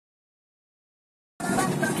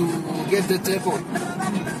to get the airport.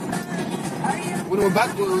 When we're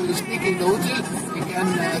back, we'll speak in the hotel. We can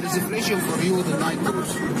reservation for you the night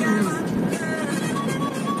cruise.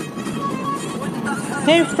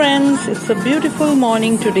 Hey friends, it's a beautiful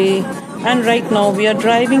morning today, and right now we are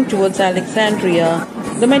driving towards Alexandria,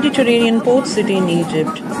 the Mediterranean port city in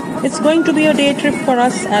Egypt. It's going to be a day trip for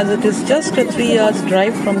us as it is just a 3 hours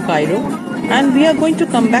drive from Cairo, and we are going to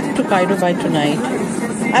come back to Cairo by tonight.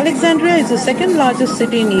 Alexandria is the second largest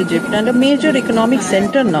city in Egypt and a major economic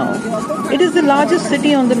center now. It is the largest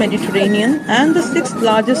city on the Mediterranean and the sixth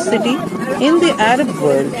largest city in the Arab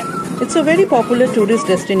world. It's a very popular tourist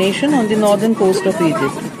destination on the northern coast of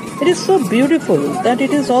Egypt. It is so beautiful that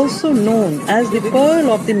it is also known as the Pearl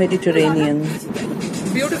of the Mediterranean.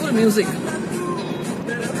 Beautiful music.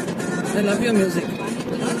 I love your music.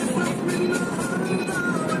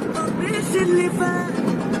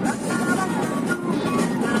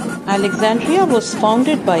 Alexandria was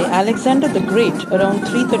founded by Alexander the Great around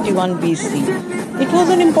 331 BC. It was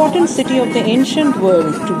an important city of the ancient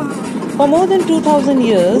world too. For more than 2000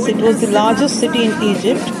 years, it was the largest city in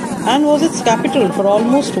Egypt and was its capital for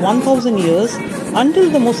almost 1000 years until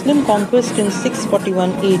the Muslim conquest in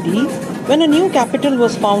 641 AD, when a new capital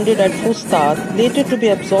was founded at Fustat, later to be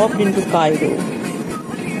absorbed into Cairo.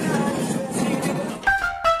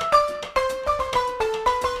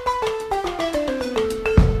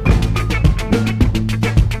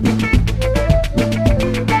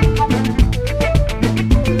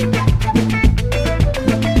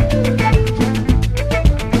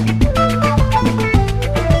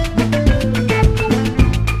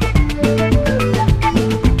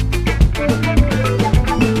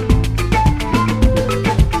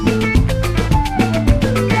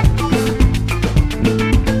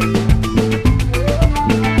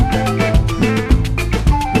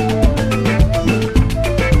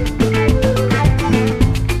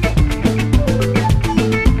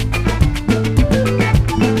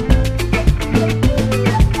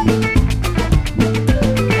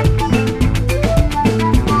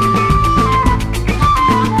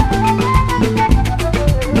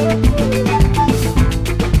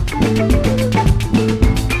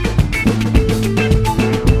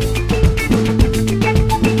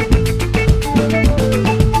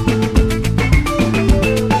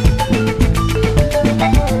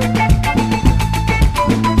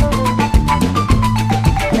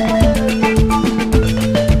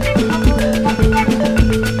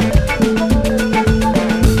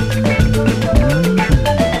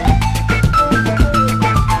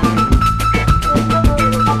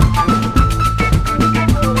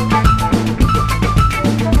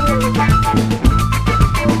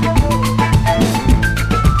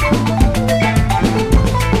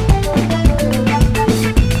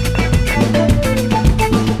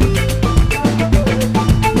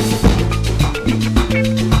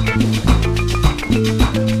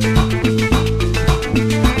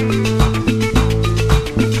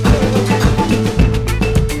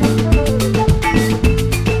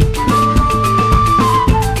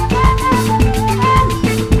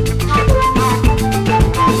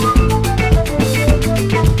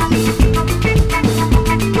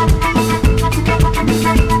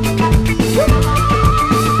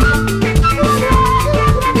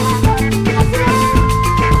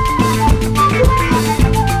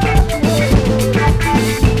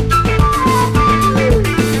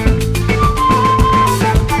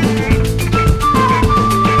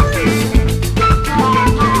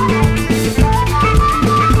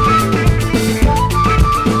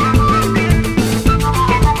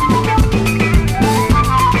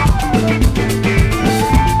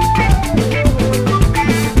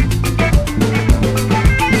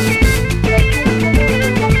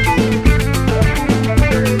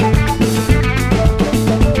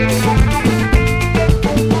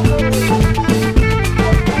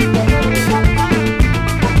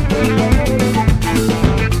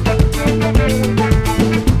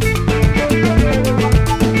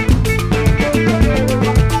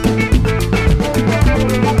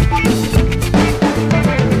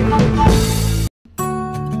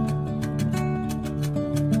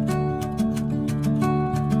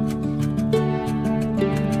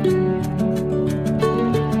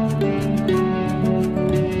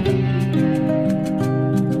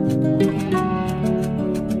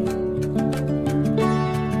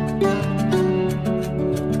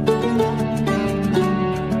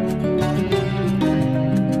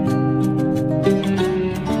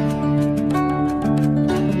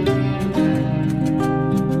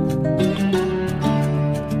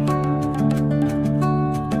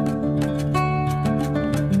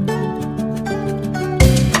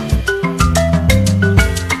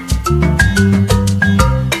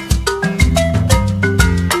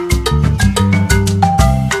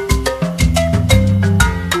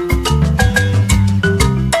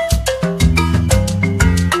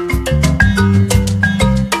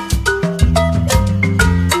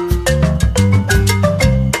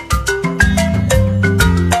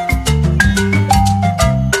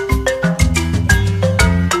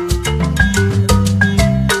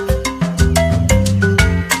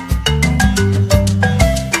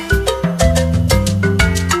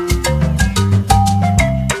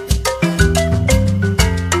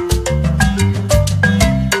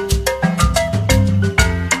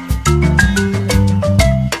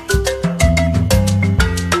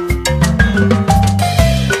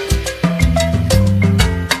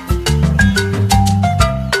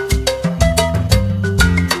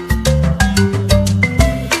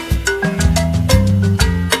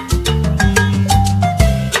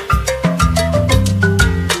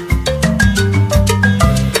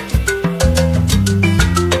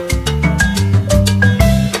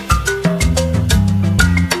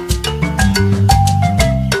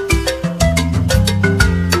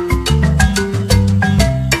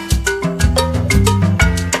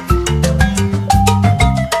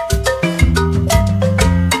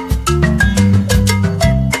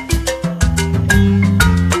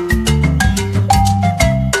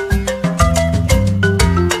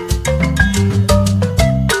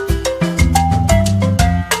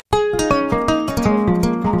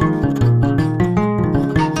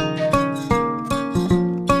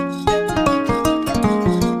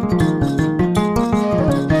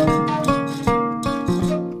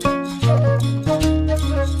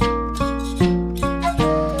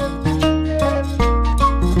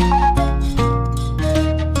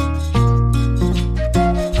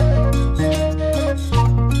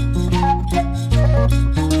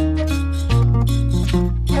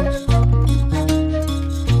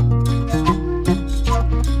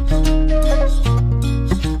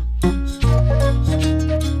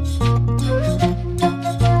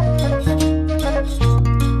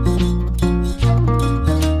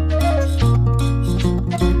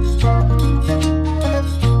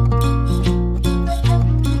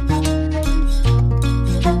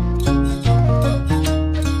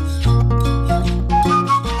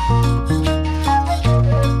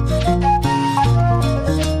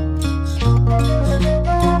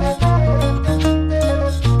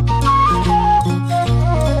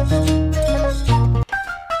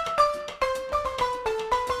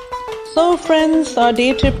 friends, our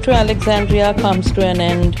day trip to Alexandria comes to an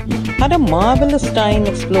end. Had a marvelous time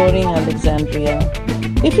exploring Alexandria.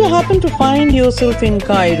 If you happen to find yourself in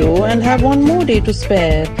Cairo and have one more day to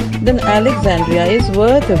spare, then Alexandria is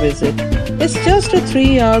worth a visit. It's just a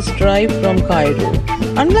 3 hours drive from Cairo.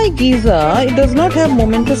 Unlike Giza, it does not have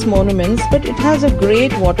momentous monuments, but it has a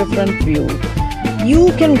great waterfront view.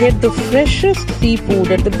 You can get the freshest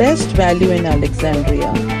seafood at the best value in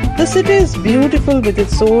Alexandria. The city is beautiful with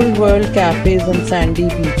its old world cafes and sandy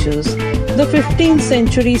beaches. The 15th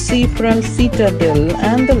century seafront Citadel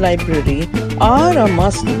and the library are a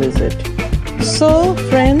must visit. So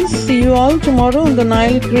friends, see you all tomorrow on the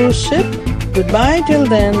Nile cruise ship. Goodbye till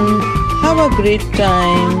then. Have a great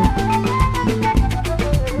time.